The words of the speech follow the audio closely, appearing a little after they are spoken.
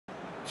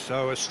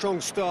So a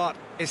strong start,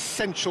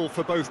 essential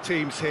for both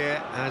teams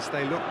here as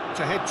they look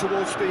to head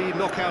towards the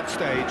knockout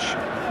stage.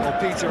 Well,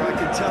 Peter, I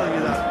can tell you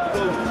that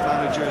both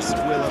managers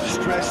will have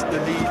stressed the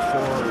need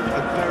for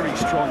a very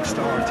strong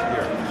start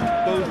here.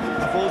 Both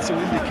have also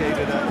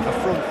indicated a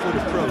front foot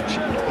approach.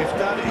 If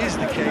that is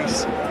the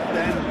case,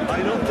 then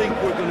I don't think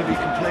we're going to be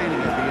complaining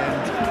at the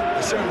end.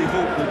 I certainly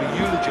hope we'll be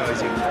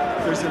eulogising.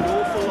 There's an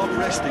awful lot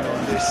resting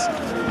on this,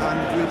 and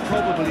we'll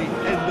probably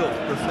end up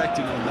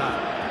reflecting on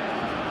that.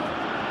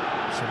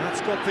 So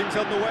that's got things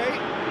underway.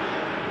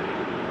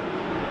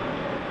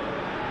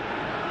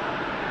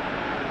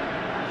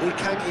 Lee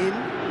Kang in.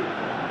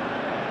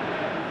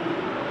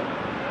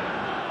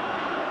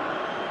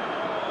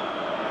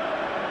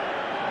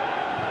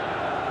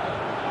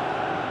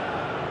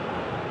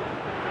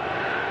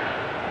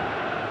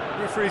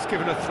 Referee's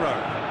given a throw.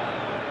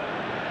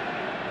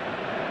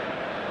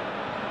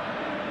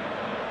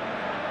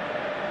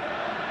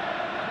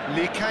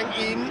 Lee Kang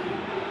in.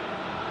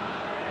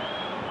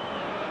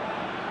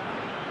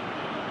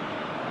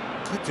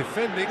 Good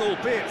defending,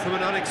 albeit from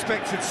an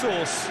unexpected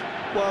source.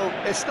 Well,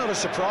 it's not a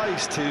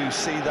surprise to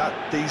see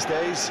that these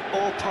days,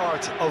 all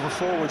part of a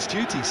forward's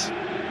duties.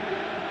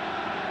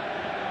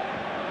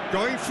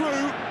 Going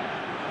through.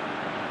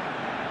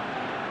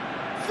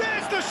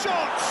 There's the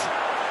shot!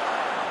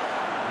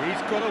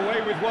 He's got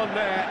away with one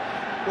there.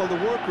 Well,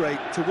 the work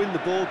rate to win the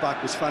ball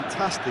back was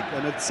fantastic,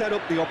 and it set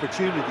up the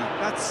opportunity.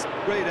 That's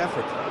great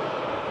effort.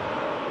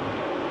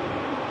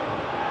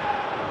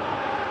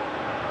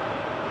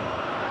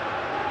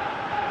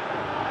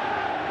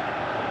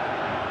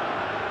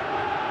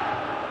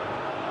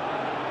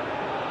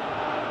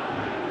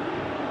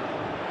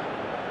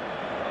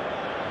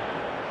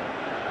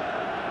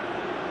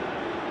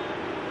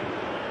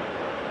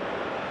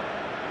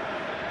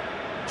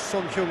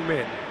 Son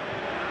Heung-min.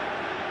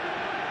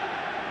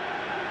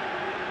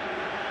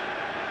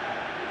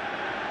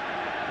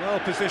 Well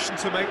positioned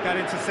to make that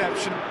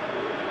interception.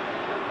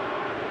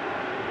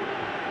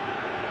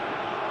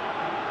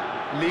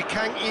 Lee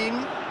Kang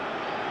in.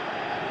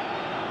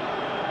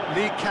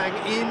 Lee Kang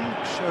in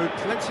showed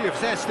plenty of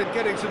zest in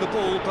getting to the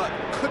ball, but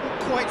couldn't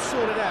quite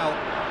sort it out.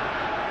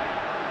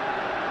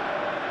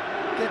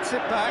 Gets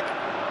it back.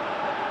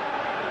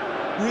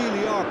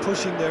 Really are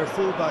pushing their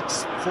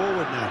fullbacks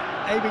forward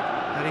now. Aiming,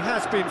 and he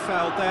has been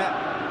fouled there.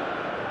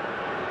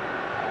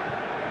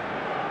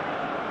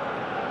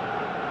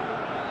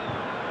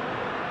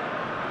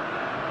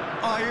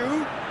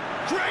 Ayew,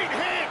 great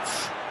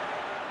hit!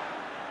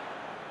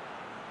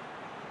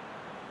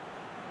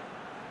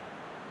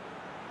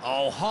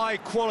 Oh, high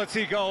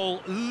quality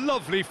goal,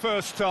 lovely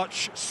first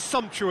touch,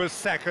 sumptuous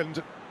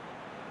second.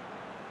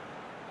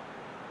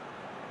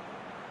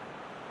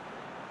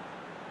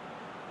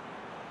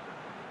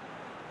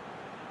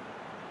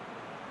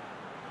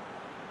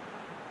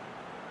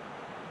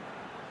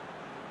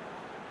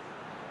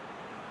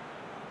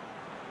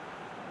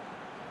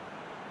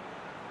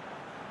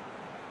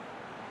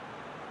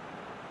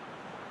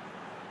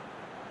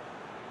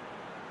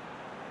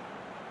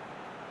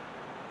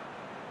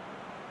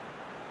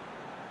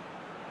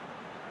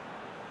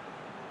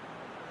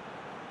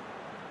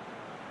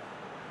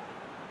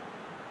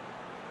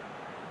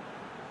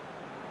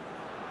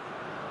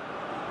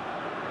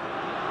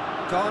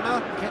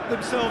 Ghana get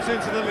themselves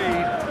into the lead.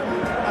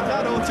 And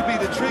that ought to be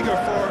the trigger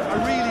for a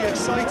really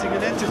exciting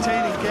and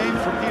entertaining game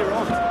from here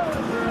on.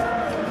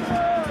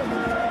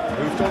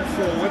 Moved on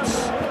forwards.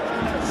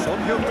 Son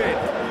Heung-min.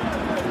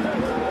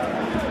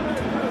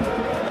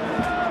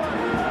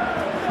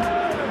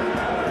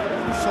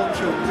 Son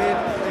Heung-min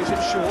plays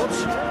it short.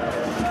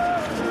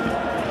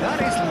 That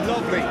is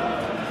lovely.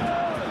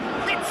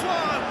 Hits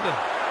one!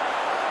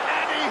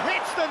 And he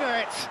hits the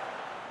net!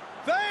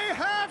 They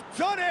have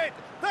done it!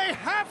 They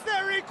have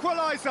their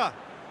equaliser!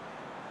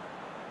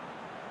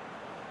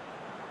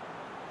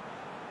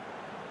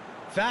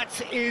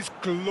 That is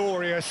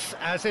glorious,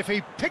 as if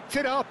he picked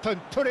it up and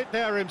put it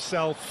there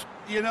himself.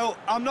 You know,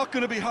 I'm not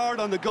going to be hard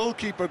on the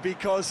goalkeeper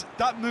because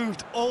that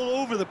moved all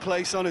over the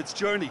place on its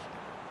journey.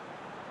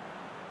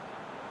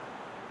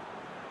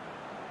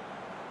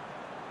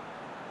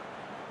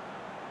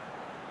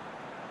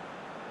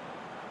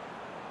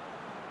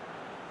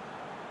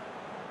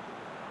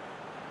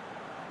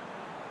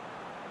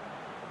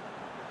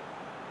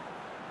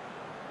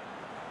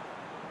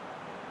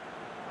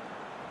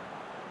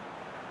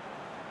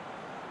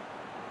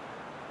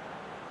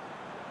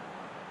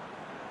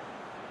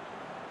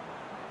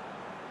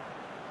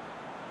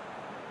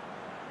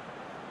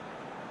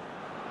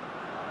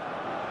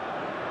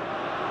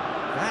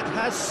 That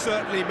has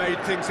certainly made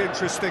things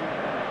interesting.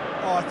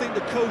 Oh, I think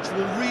the coach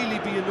will really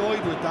be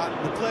annoyed with that.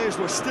 The players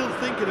were still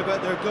thinking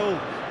about their goal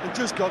and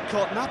just got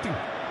caught napping.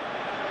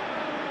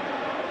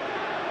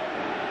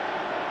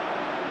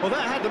 Well,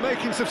 that had the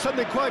makings of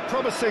something quite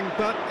promising,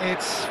 but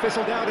it's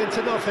fizzled out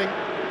into nothing.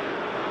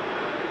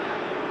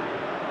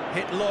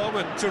 Hit long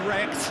and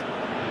direct.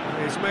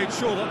 He's made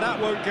sure that that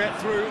won't get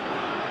through.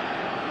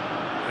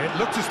 It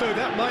looked as though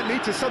that might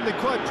lead to something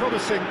quite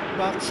promising,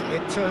 but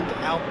it turned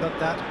out that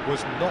that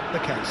was not the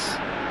case.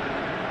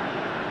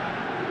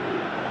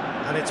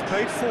 And it's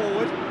played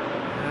forward,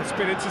 and it's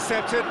been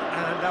intercepted,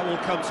 and that will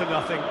come to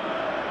nothing.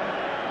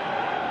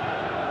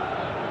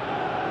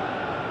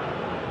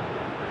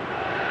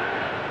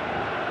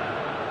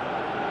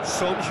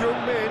 Son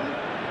Heung-min,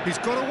 he's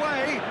got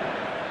away.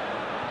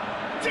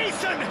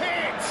 Decent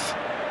hit!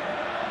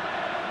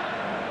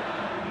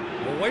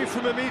 Away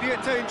from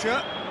immediate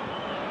danger.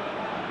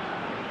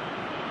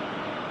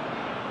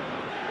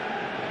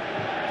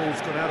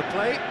 Ball's gone out of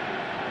play.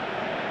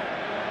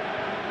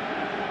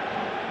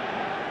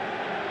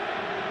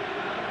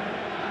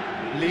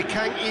 Lee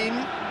Kang-in.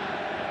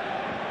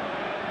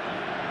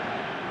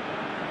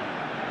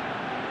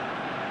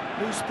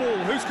 Who's ball?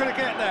 Who's going to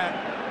get that?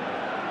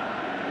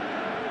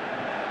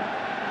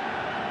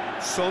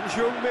 Son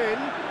Heung-min.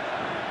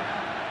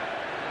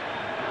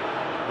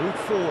 Moved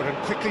forward and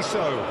quickly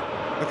so.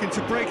 Looking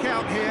to break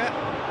out here.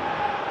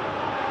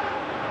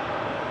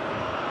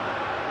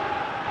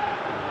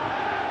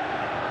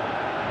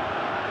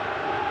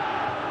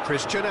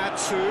 Christian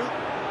Atsu.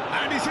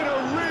 And he's in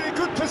a really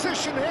good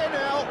position here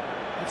now.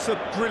 It's a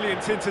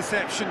brilliant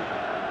interception.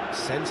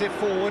 Sends it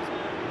forward.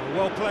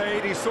 Well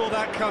played, he saw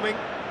that coming.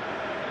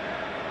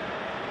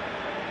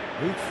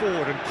 Moved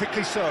forward and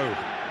quickly so.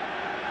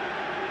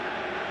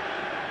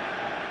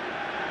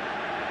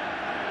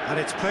 And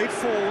it's played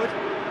forward.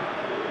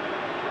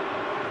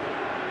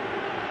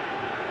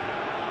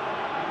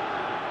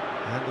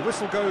 And the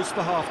whistle goes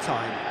for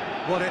half-time.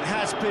 Well, it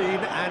has been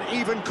an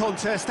even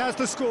contest, as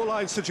the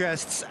scoreline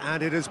suggests,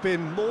 and it has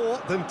been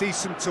more than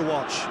decent to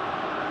watch.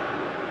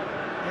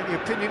 Any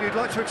opinion you'd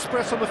like to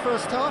express on the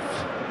first half?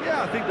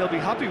 Yeah, I think they'll be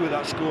happy with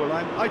that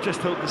scoreline. I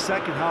just hope the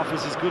second half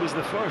is as good as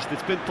the first.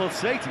 It's been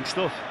pulsating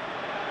stuff.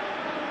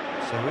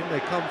 So in they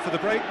come for the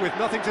break with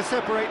nothing to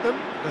separate them.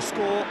 The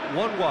score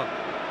 1-1.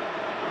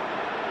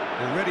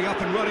 Already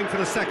up and running for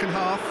the second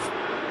half.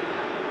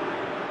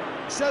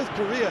 South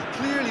Korea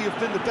clearly have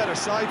been the better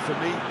side for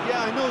me.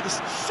 Yeah, I know this.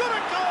 Shot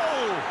a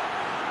goal!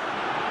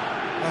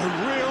 A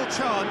real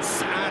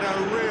chance and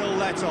a real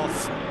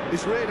let-off.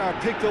 His radar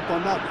picked up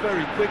on that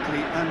very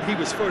quickly, and he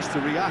was first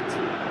to react.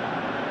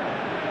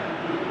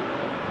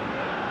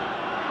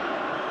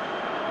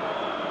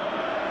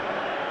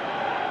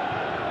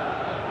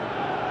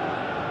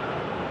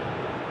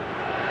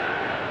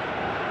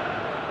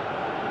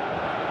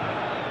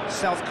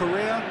 South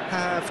Korea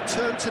have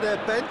turned to their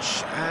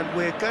bench, and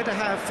we're going to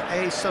have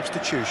a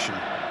substitution.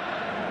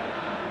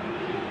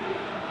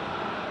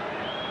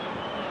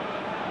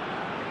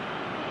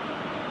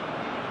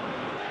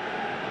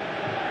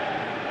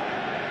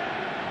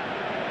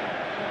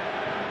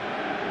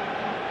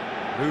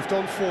 Moved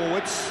on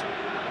forwards.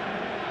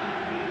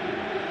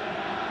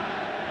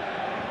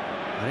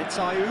 And it's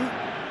Ayu.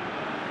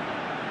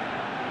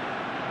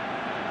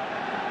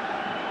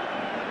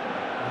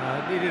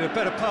 Needed a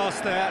better pass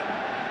there.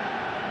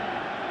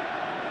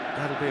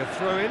 That'll be a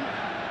throw-in.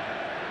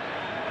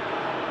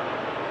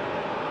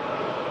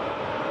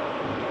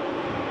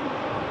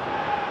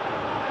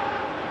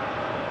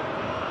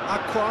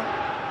 Aqua.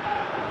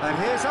 And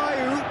here's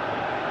Ayu.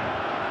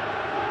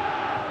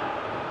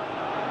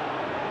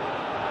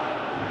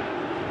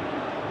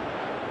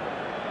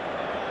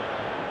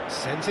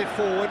 Sends it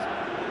forward.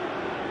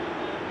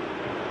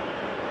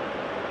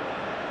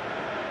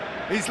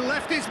 He's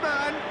left his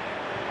man.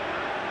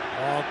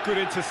 Oh, good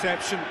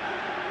interception.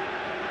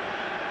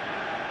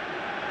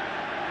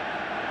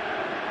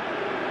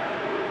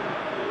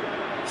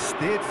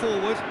 Steered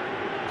forward.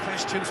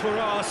 Questions were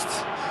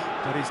asked,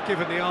 but he's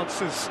given the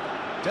answers.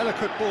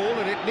 Delicate ball,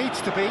 and it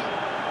needs to be.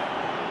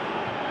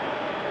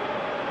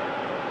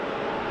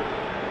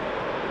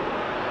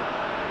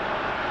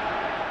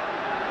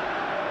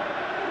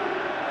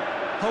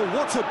 Oh,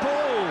 what a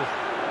ball!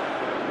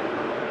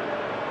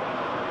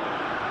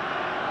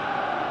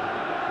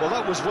 Well,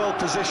 that was well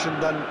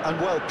positioned and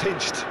well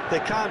pinched. They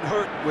can't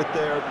hurt with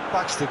their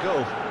backs to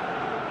goal.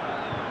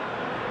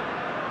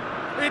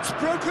 It's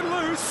broken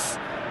loose.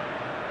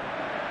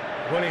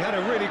 Well, he had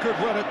a really good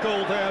run at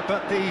goal there,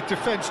 but the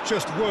defence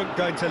just weren't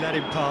going to let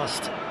him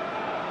past.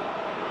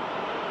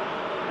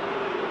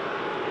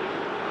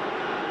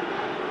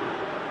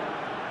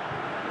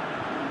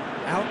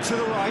 Out to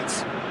the right.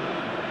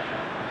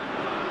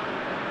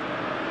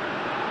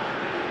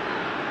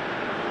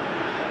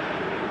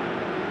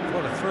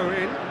 What a throw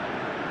in.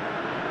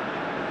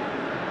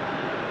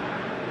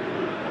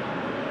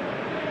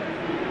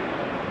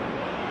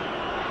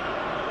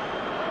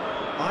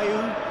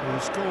 Ayu,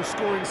 whose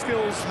goal-scoring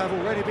skills have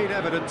already been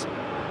evident.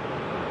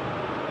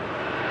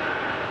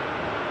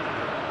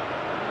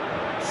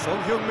 Son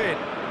Heung-min.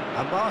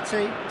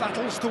 Amati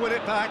battles to win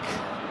it back.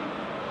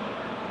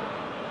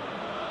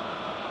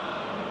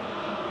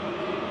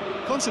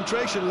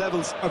 Concentration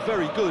levels are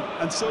very good,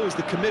 and so is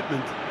the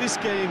commitment. This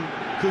game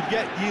could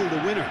yet yield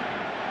a winner.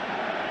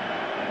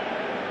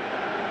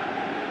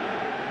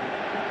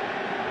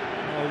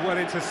 Oh, well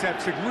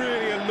intercepted,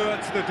 really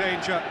alert to the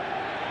danger.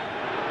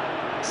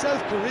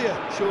 South Korea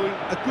showing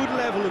a good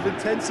level of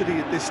intensity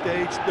at this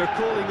stage. They're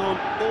calling on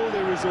all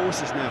their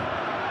resources now.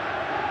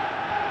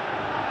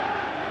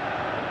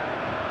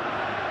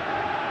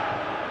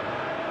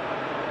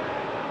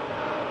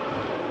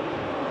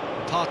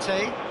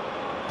 Partey,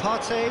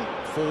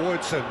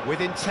 forwards and with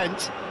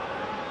intent.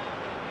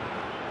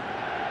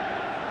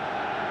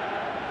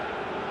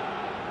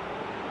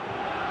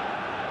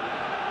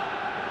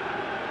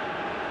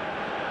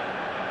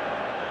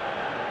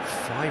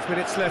 Five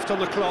minutes left on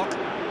the clock.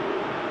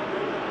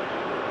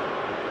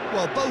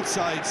 Well, both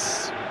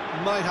sides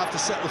might have to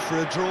settle for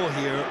a draw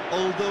here,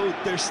 although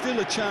there's still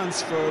a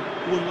chance for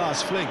one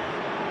last fling.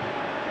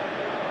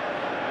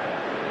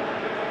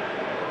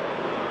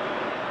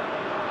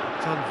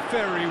 Done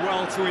very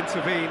well to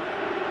intervene.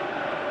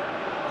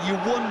 You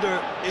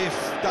wonder if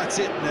that's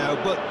it now,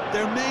 but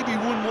there may be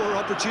one more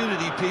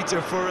opportunity,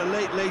 Peter, for a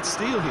late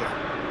steal here.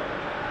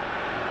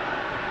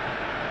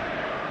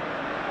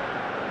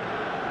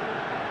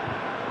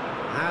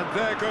 And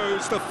there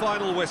goes the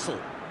final whistle.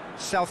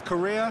 South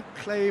Korea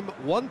claim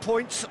 1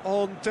 point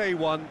on day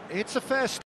one. It's a fair start.